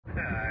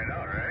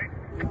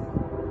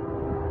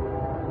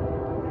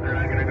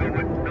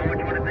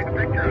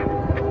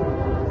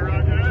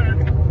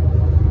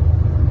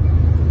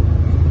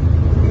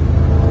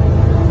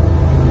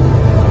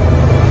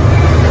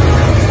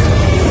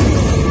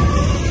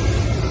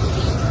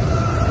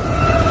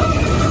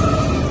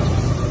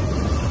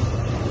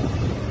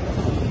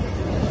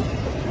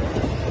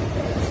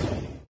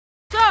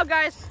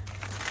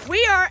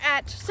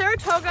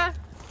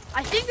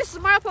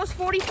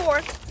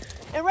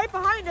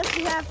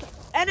have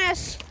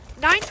NS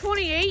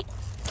 928,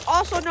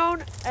 also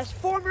known as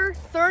former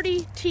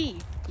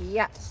 30T.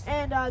 Yes.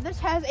 And this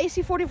has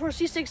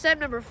AC44C6M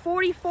number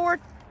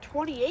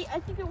 4428, I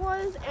think it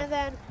was, and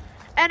then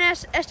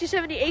NS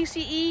ST70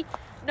 ACE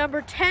number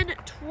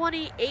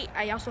 1028,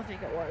 I also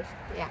think it was.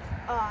 Yeah.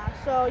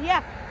 So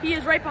yeah, he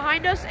is right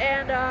behind us,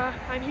 and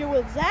I'm here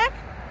with Zach.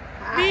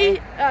 Hi. Me,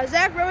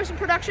 Zach, Roberson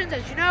Productions,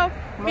 as you know.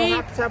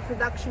 Mohawk Sub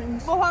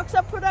Productions. Mohawk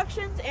Sub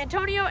Productions,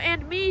 Antonio,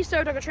 and me,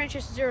 Saratoga Train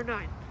Chase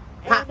 09.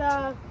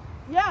 And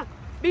yeah,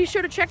 be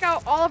sure to check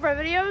out all of our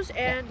videos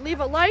and leave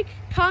a like,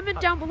 comment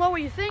down below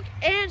what you think,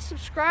 and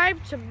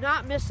subscribe to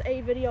not miss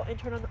a video and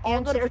turn on all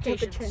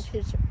notifications.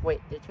 Wait,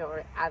 did you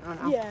already? I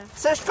don't know. Yeah.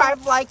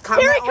 Subscribe, like,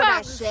 comment, Here he all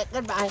that comes. shit.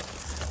 Goodbye.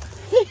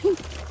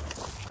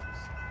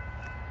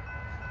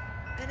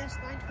 NS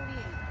 928.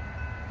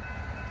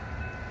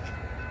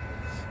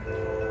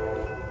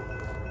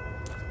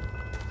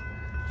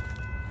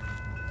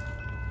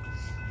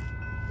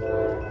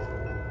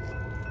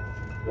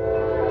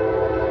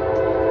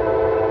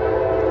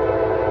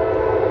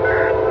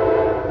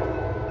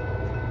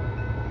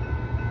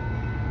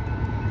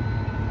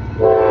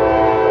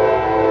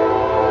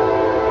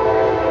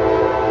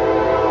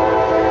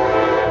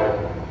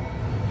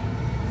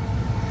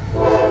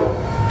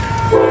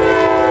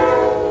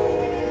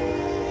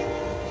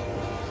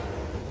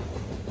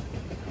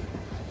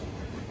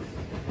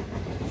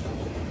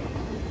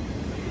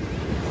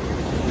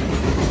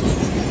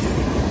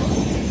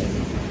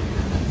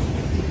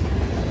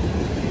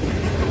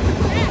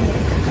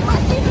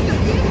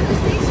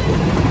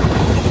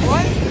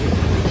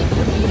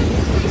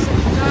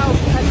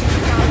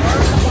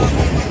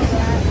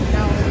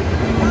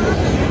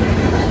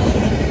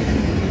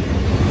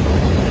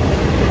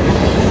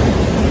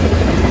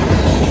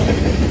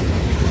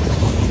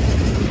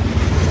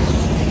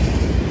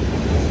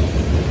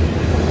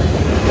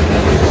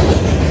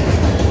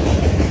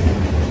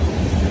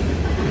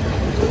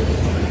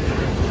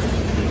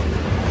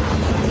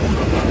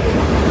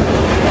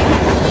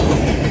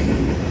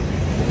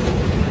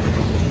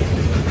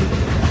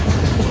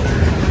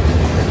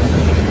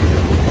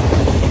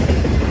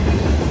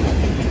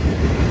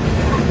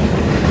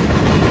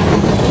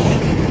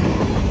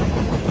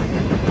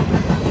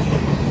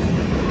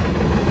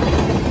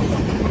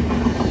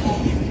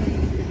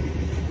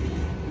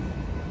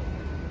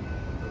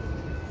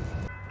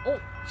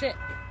 Shit.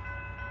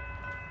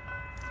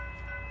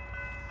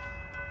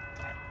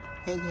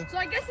 Hey, So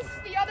I guess this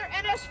is the other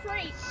NS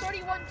Freight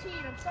 31T,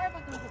 and I'm sorry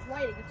about the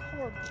lighting, it's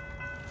horrible.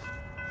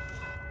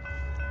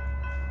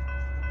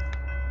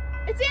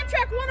 It's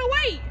Amtrak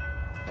 108!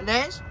 It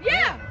is?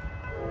 Yeah!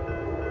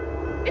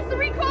 It's the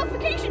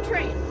requalification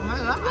train. Oh my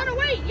God. It's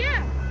 108,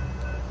 yeah.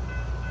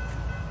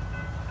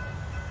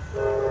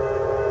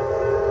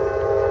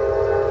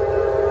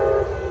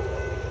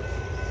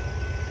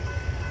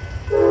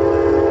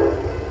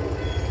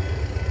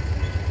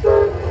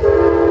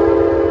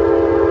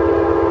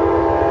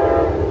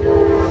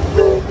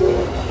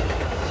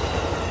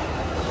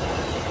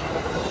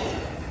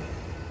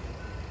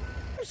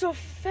 I'm so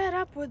fed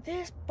up with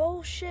this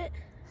bullshit.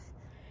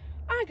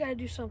 I gotta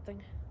do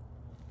something.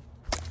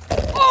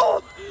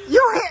 Oh!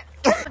 You hit!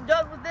 I'm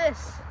done with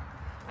this.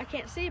 I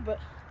can't see, but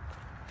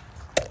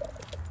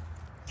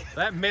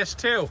That missed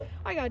too.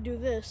 I gotta do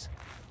this.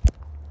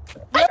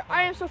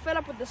 I am so fed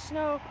up with the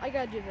snow. I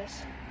gotta do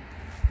this.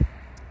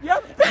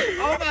 Yep.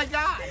 Oh my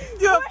God.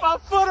 Yep, my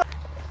foot.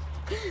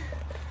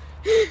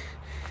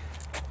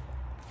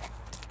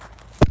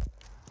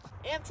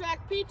 Amtrak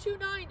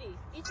P290,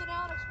 Ethan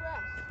Allen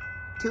Express.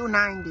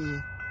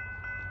 290.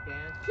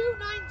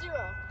 290.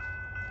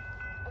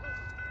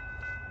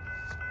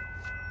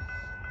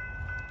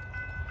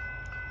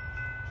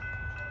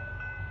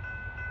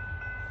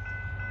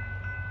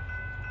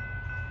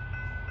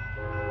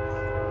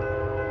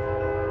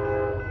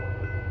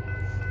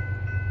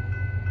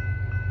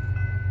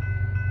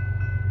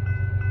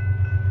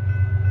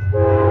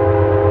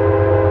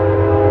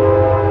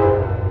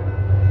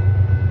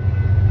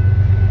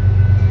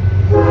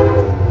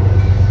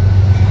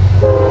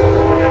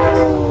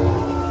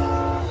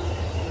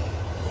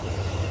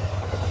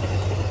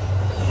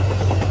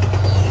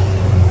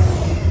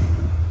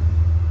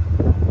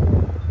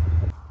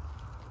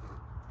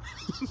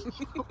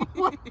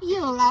 What are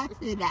you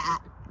laughing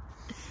at?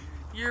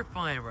 You're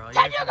fine, bro.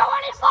 Can you go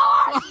any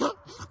slower?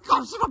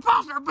 Go to the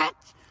pastor,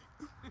 bitch!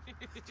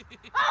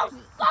 Oh,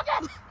 suck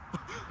it!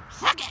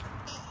 Suck it!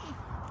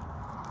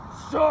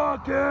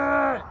 Suck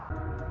it!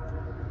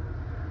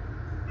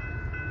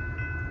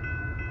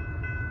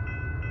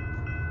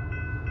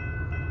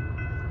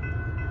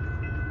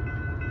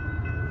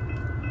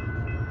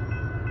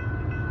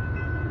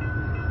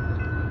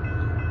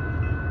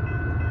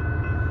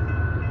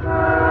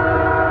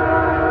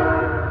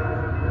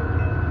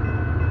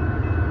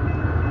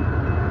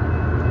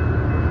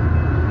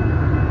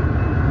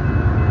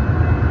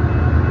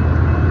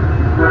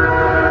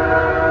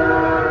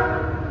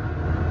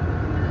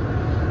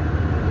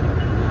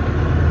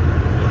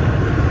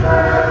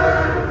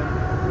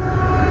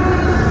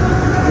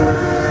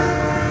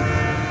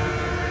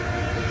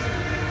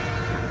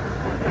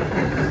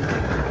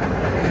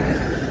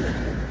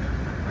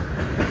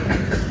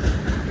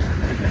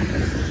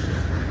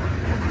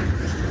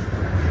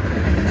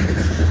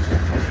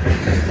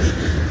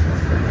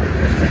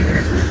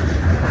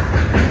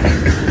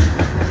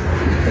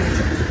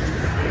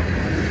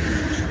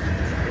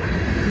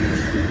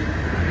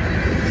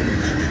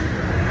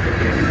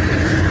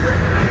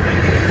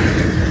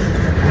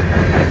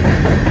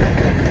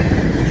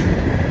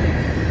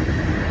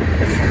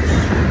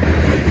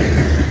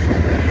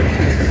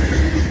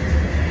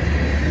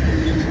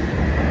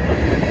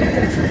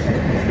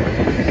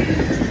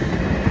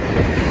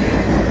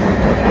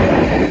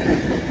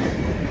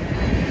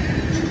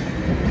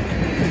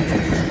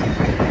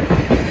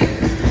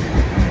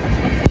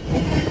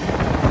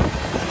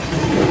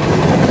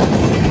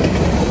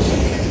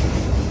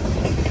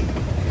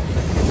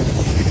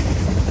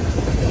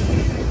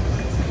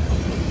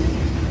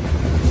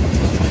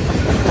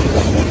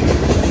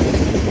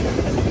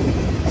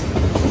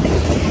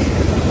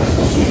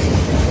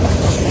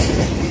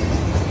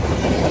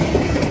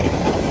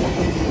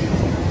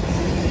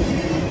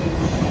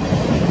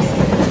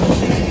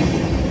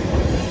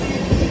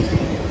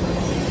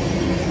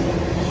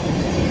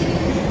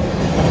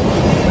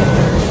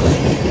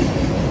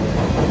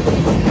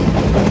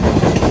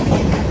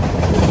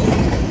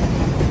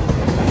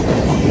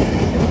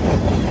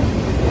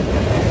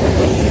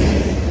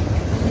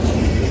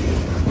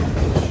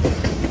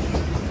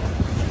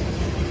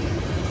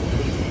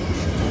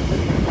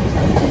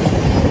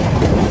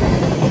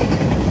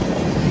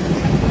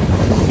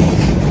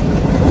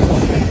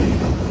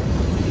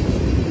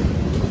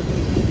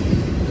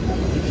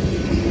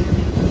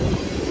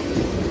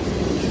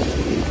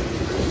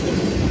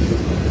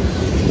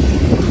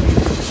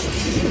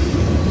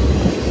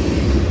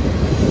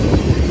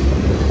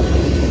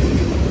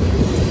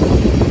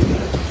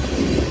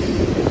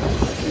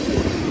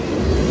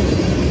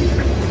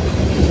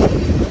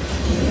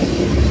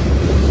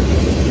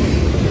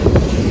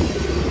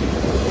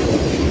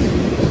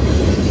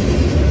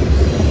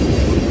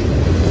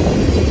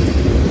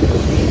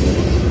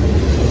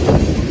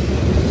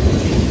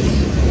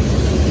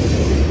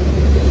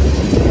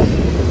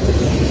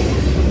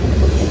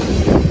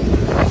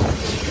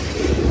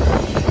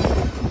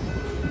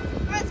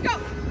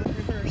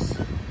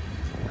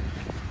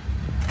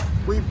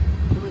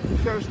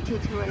 there's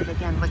 228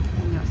 again. Look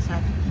in your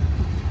side.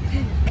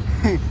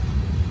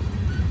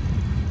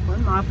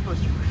 One more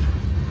poster.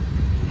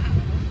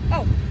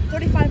 Oh,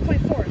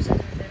 35.4 is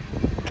right there.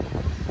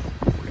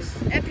 It's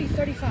MP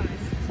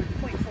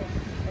 35.4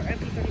 or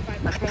MP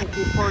 35. Okay,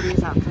 MP40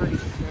 is on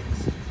 36.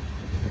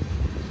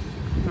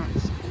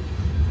 Nice.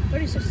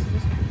 36 is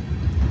this one.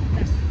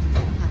 That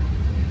one.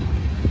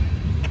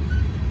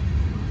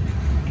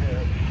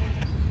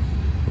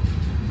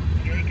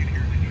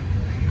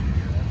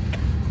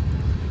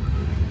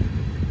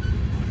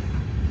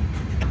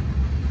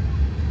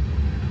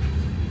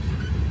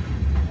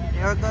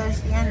 There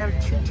goes the end of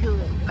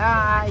 228.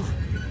 Bye.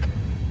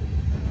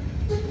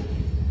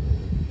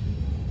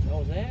 That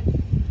was it?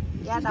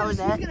 Yeah, that was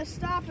He's it. gonna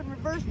stop and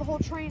reverse the whole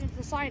train into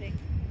the siding.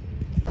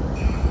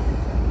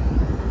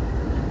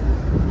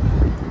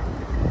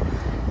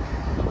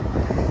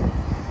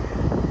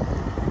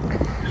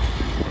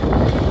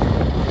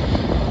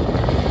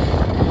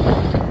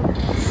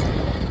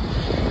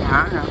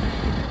 I don't know.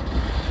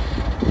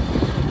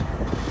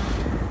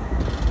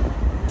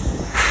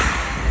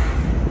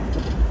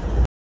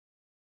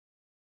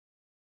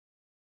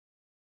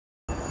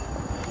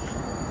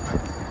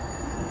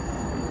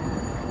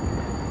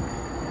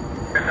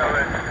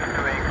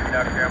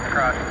 I'm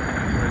crossing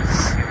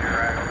this give you a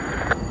ride.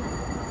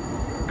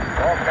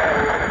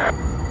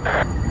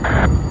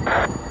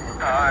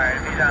 Alright,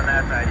 if he's on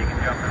that side, you can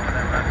jump in with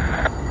him then.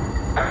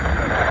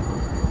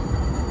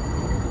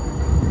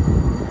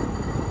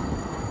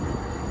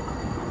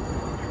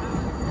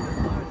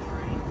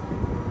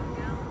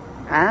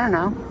 I don't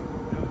know.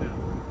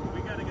 We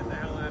gotta get the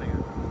hell out of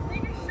here. They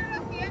just shut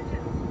off the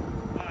engines.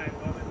 Alright,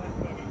 well then let's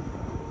boogie.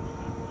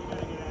 We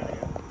gotta get out of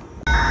here.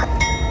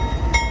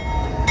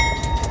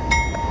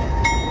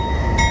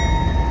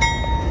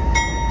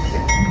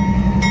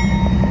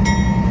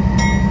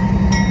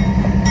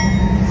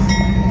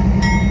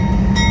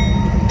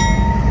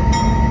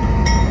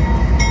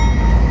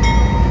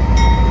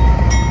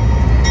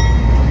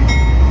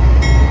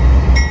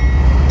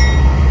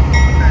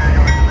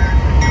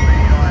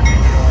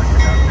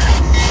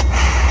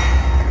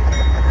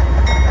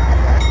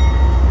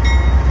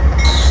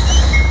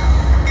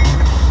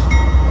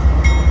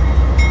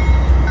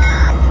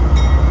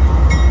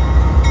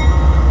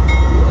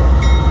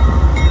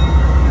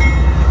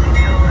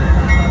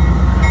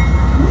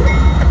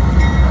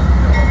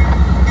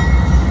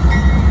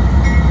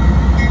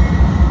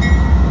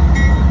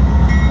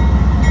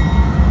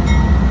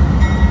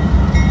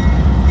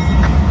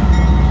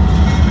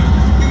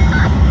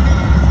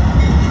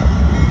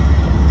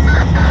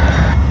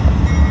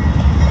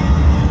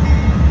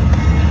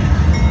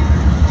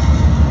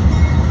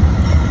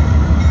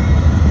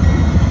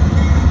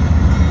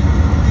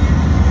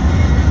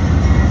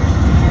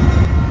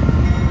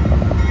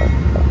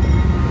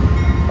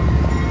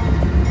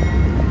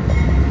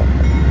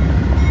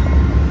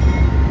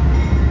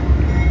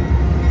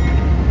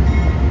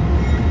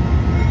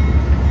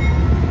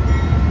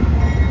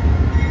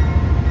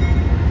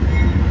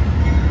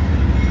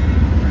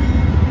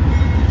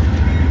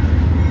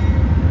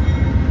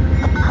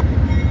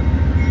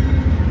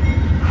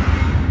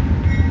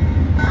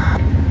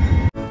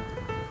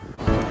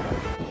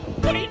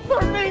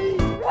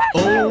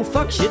 Oh,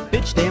 fuck, shit,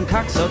 bitch, damn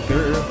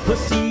cocksucker,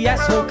 pussy,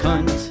 asshole,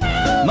 cunt,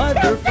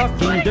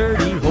 motherfucking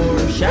dirty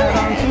whore, shout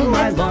on to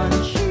my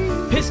lunch,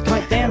 piss,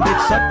 cunt, damn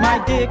bitch, suck my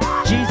dick,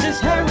 Jesus,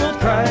 Harold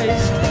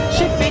Christ,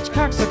 shit, bitch,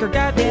 cocksucker,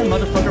 goddamn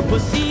motherfucker,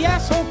 pussy,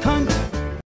 asshole, cunt.